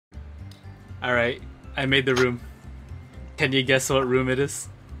Alright, I made the room. Can you guess what room it is?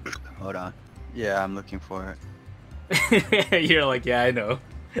 Hold on. Yeah, I'm looking for it. You're like, yeah, I know.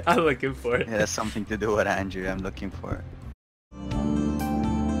 I'm looking for it. It has something to do with Andrew. I'm looking for it.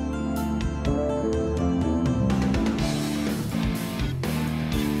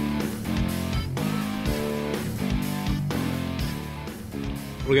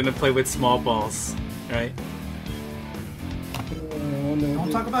 We're gonna play with small balls, right?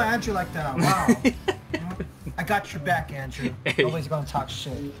 Don't talk about Andrew like that. Wow. I got your back, Andrew. Hey. Nobody's gonna talk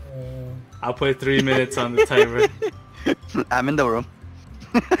shit. I'll put 3 minutes on the timer. I'm in the room.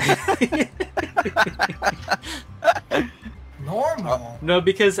 Normal. No,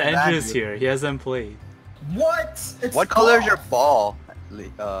 because Andrew's here. He hasn't played. What? It's What color is your golf. ball?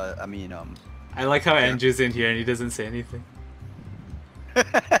 I like how Andrew's in here and he doesn't say anything.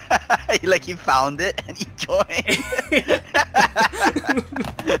 Like he found it and he joined.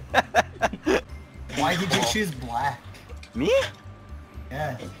 Why did you choose black? Me?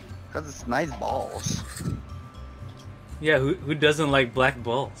 Yeah. Because it's nice balls. Yeah, who doesn't like black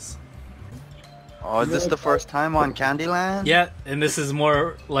balls? Oh, is this the first time on Candyland? Yeah, and this is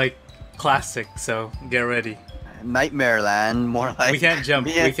more like classic, so get ready. Nightmare Land, more like. We can't jump.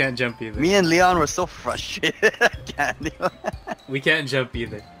 We can't jump either. Me and Leon were so frustrated at Candyland. We can't jump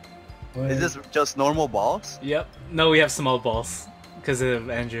either. Is this just normal balls? Yep. No, we have small balls because of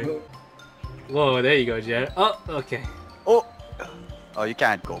Andrew. Whoa, there you go, Jared. Oh, okay. Oh! Oh, you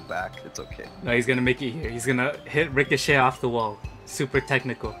can't go back. It's okay. No, he's gonna make it here. He's gonna hit Ricochet off the wall. Super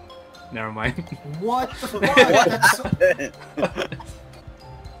technical. Never mind. What the fuck? That's so...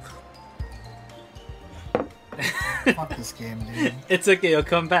 Fuck this game, dude. It's okay, he'll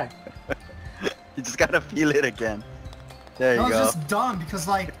come back. You just gotta feel it again. There you That was go. just dumb because,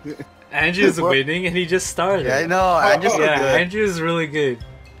 like, Andrew's winning and he just started. Yeah, I know. Andrew's so Yeah, good. Andrew's really good.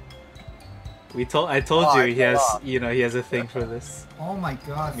 I told Oh, you I he has, know. he has a thing for this. oh my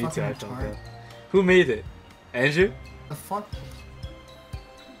god, Me too, fucking I felt retarded. that. Who made it? Andrew? The fuck?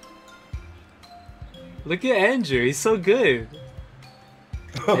 Look at Andrew, he's so good.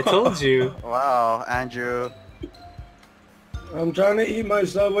 I told you. Wow, Andrew. I'm trying to eat my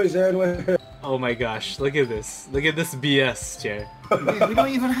Subway sandwich. Oh my gosh, look at this. Look at this BS, Jared. Wait, we don't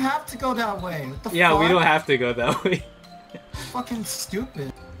even have to go that way. What the Yeah, fuck? we don't have to go that way. Fucking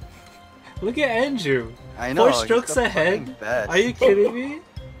stupid. Look at Andrew. I know. 4 he's strokes the ahead. fucking best. Are you kidding me?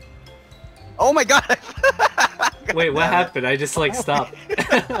 Oh my god! Wait, what damn it. happened? I just like stopped.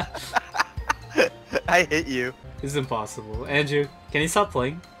 I hit you. This is impossible. Andrew, can you stop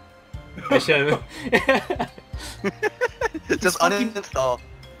playing? I should. Just fucking- uninstall.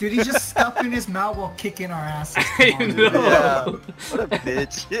 Dude, he just stuffed in his mouth while kicking our asses. I Come on, know. dude. Yeah. What a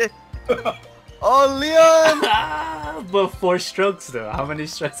bitch. Oh, Leon! Ah, but 4 strokes though. How many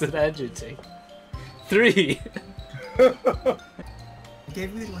strokes did Andrew take? 3. I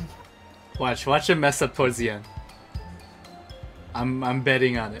gave you like. Watch him mess up towards the end. I'm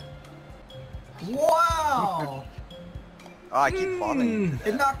betting on it. Wow! Oh, I keep falling.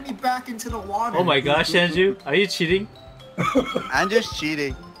 It knocked me back into the water. Oh my gosh, Andrew, are you cheating? Andrew's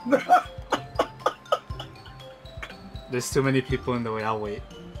cheating. There's too many people in the way. I'll wait.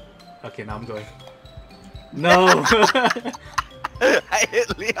 Okay, now I'm going. No. I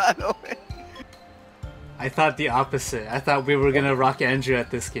hit Leon away. I thought the opposite. I thought we were gonna rock Andrew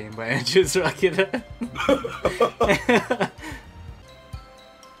at this game, but Andrew's rocking it.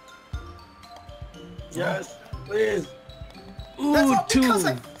 Yes, please. Ooh, That's all 2. because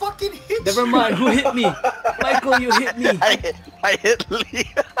I fucking hit Never you. mind. Who hit me? Michael, you hit me. I hit Leon.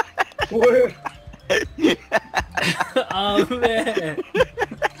 Where? Oh man.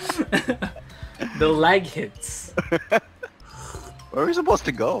 The lag hits. Where are we supposed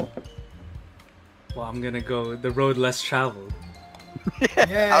to go? Well, I'm gonna go the road less traveled.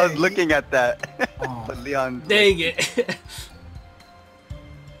 Yeah, I was looking at that. Oh. But Leon. Dang it.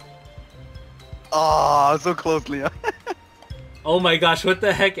 Oh, so close, Leon. Oh my gosh, what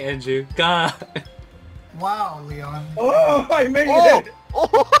the heck, Andrew? God. Wow, Leon. Oh, I made Oh! it! Oh,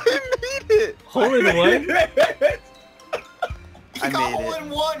 I made it! Hole in one? He I got made hole it. in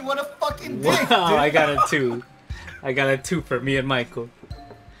one. What a fucking dick, Wow, dude. I got a 2. I got a 2 for me and Michael.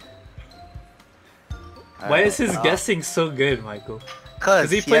 Why is his guessing so good, Michael? Because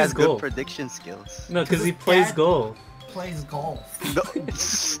he he, plays has goal. good prediction skills. No, because he his plays dad- goal. Plays golf. No,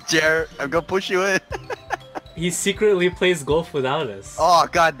 Jared, I'm gonna push you in. He secretly plays golf without us. Oh,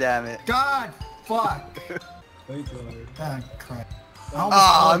 god damn it. God, fuck. Way too hard. Ah, crap. I Oh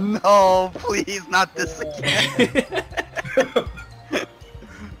almost no, please, not this again.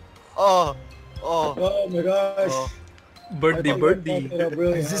 Oh, oh, Oh my gosh. oh. Birdie, birdie.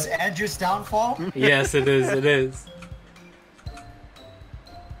 Really Is this Andrew's downfall? Yes, it is. It is.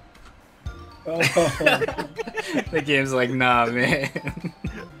 Oh. The game's like, nah, man.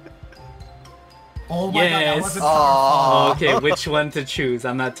 Oh my god, that Yes. wasn't Aw. powerful. Oh, okay, which one to choose?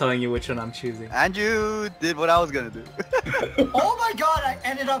 I'm not telling you which one I'm choosing. Andrew did what I was gonna do. Oh my god, I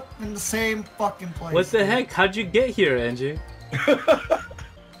ended up in the same fucking place. What the dude. heck? How'd you get here, Andrew?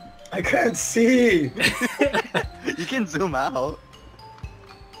 I can't see. You can zoom out.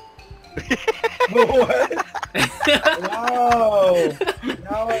 What? Wow.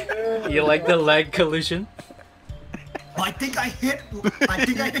 Now I do. You like the leg collision? Oh, I think I hit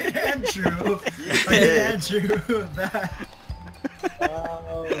Andrew. I hit Andrew. That.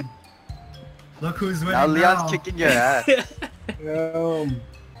 Wow. Look who's winning Now Leon's now. kicking your ass.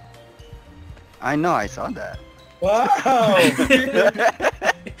 I know, I saw that. Wow.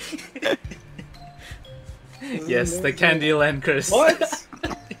 Yes, the Candyland curse. What?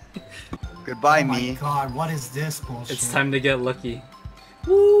 Goodbye, Oh my me. god, what is this bullshit? It's time to get lucky.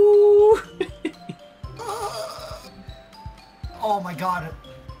 Woo! Oh my god,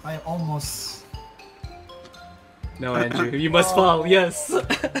 I almost... No, Andrew, you must fall. Yes.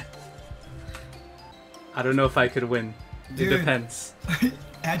 I don't know if I could win. It Dude. depends.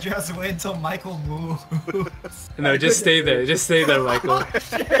 Andrew has to wait until Michael moves. No, just stay there. Just stay there, Michael.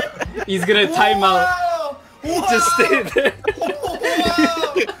 He's gonna time out. Whoa! Whoa! Just stay there.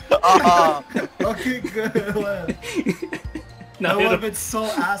 Oh, Okay, good. That No, would you have been so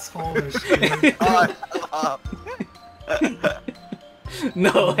asshole-ish, dude. oh,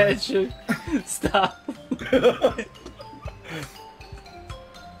 no, Andrew. Stop. I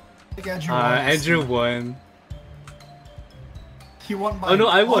think Andrew won. Andrew won. He won by... Oh no,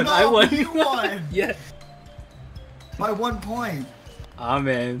 I won. Oh, no, I won. He won Yeah. by 1 point. Aw,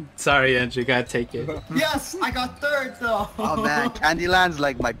 man. Sorry, Andrew. Gotta take it. Yes, I got third though. oh man, Candyland's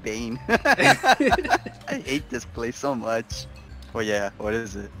like my bane. I hate this place so much. Oh yeah, what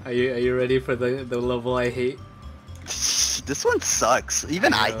is it? Are you ready for the level I hate? This one sucks.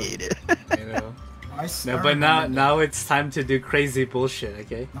 Even I know. hate it. I know. I No, swear but I remember. now it's time to do crazy bullshit.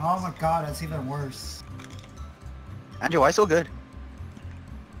 Okay. Oh my god, that's even worse. Andrew, why so good?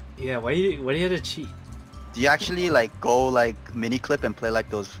 Yeah. Why you had to cheat? Do you actually like go like mini clip and play like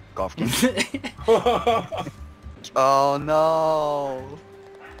those golf games? Oh no!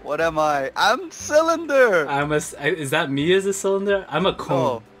 What am I? I'm cylinder. Is that me as a cylinder? I'm a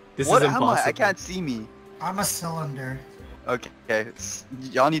cone. Oh, This what is am impossible. I can't see me. I'm a cylinder. Okay,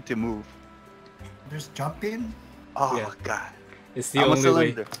 y'all need to move. There's jumping? Oh Yeah. god. It's the I'm a only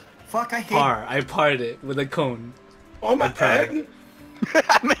way. cylinder. Fuck, I hate... Par. I parred it with a cone. Oh my I'm proud. god.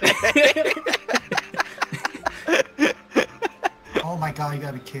 Oh my god, you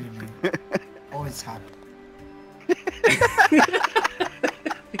gotta be kidding me. Always happy.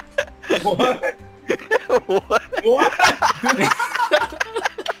 What? What? What?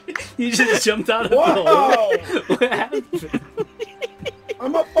 You just jumped out of the Wow. hole. What happened?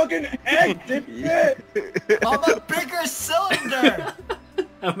 I'm a fucking egg, dipshit. I'm a bigger cylinder!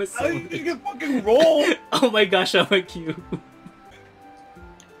 I'm a How do you cylinder. think you can fucking roll? Oh my gosh, I'm a cube.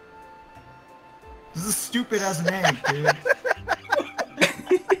 This is stupid as an egg, dude.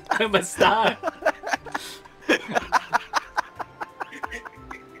 I'm a star.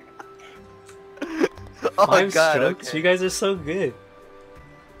 Oh 5 god. strokes. Okay. You guys are so good.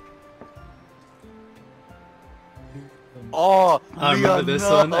 Oh, I remember Leon, this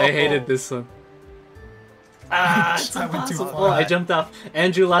no. one. I hated this one. Ah, it's I went too impossible. far. Oh, I jumped off.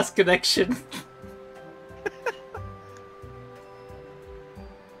 Andrew lost connection.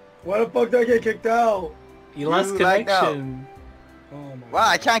 Why the fuck did I get kicked out? You lost You lagged out. connection. Oh my Wow,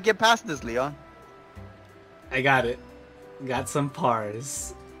 I can't get past this, Leon. I got it. Got some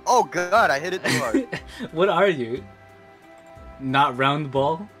pars. Oh god, I hit it too hard. What are you? Not round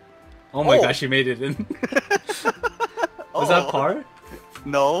ball? Oh my Oh. gosh, you made it in. Was Oh. that par?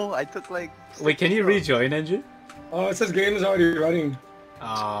 No, I took like. Wait, can you rejoin, Andrew? Oh, it says game is already running.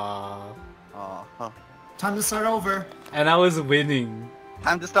 Ah. Oh, huh. Time to start over. And I was winning.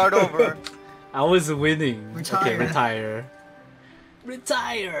 Time to start over. I was winning. Okay, Retire. retire.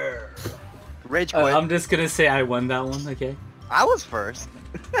 Retire. Rage quit. I'm just gonna say I won that one, okay? I was first.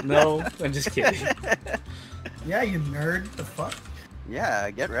 No, I'm just kidding. Yeah, you nerd. The fuck? Yeah,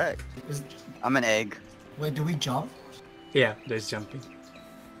 get wrecked. Is... I'm an egg. Wait, do we jump? Yeah, there's jumping.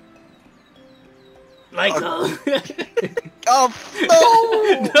 Michael! Oh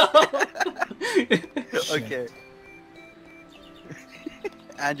no! Shit. Okay.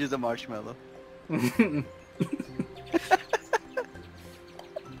 Andrew's a marshmallow.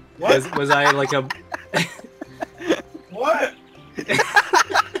 What? Was I like a... What?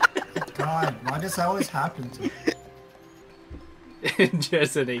 Why does that always happen to me?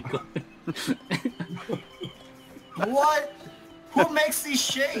 Just an acorn. What? Who makes these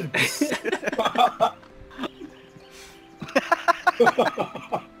shapes?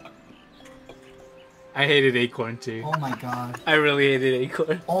 I hated acorn too. Oh my god. I really hated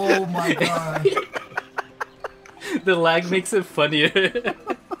acorn. Oh my god. The lag makes it funnier.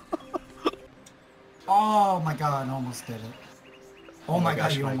 Oh my god, I almost did it. Oh, my god,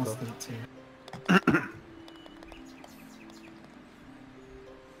 gosh, you Michael. almost did it too.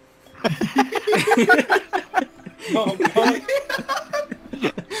 No, fuck.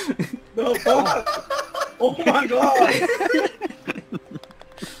 No, fuck. Oh my god.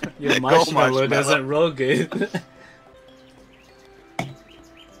 Your Go, marshmallow marshmallow. doesn't roll good.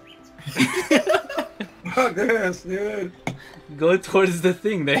 Fuck this, dude. Go towards the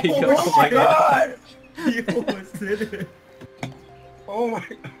thing. There you go. Oh my god. You almost did it. Oh my.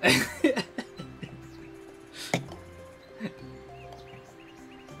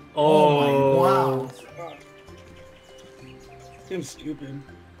 Oh, Wow. You're stupid.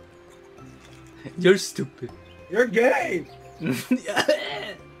 You're stupid. You're gay.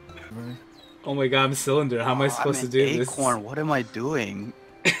 Oh my god, I'm cylinder. How am I supposed to do Acorn, what am I doing?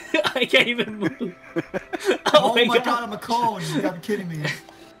 this? I can't even move. Oh my god, I'm a cone. You gotta be kidding me.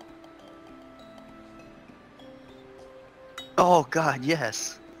 Oh god,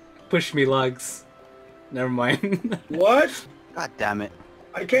 yes. Push me, logs. Never mind. What? God damn it.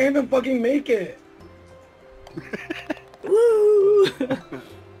 I can't even fucking make it. Woo!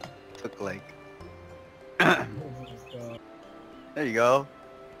 Took like... Oh my god. There you go.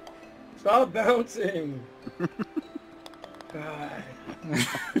 Stop bouncing. God.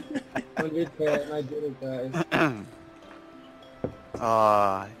 110, I did it, guys.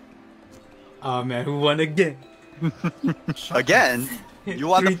 Oh man, who won again? Again? You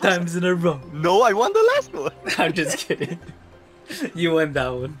won Three the first... times in a row. No, I won the last one. I'm just kidding. You won that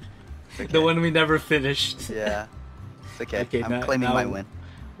one. Okay. The one we never finished. Yeah. It's okay. Okay, I'm now- claiming now- my win.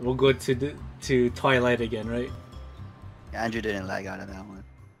 We'll go to Twilight again, right? Andrew didn't lag out of that one.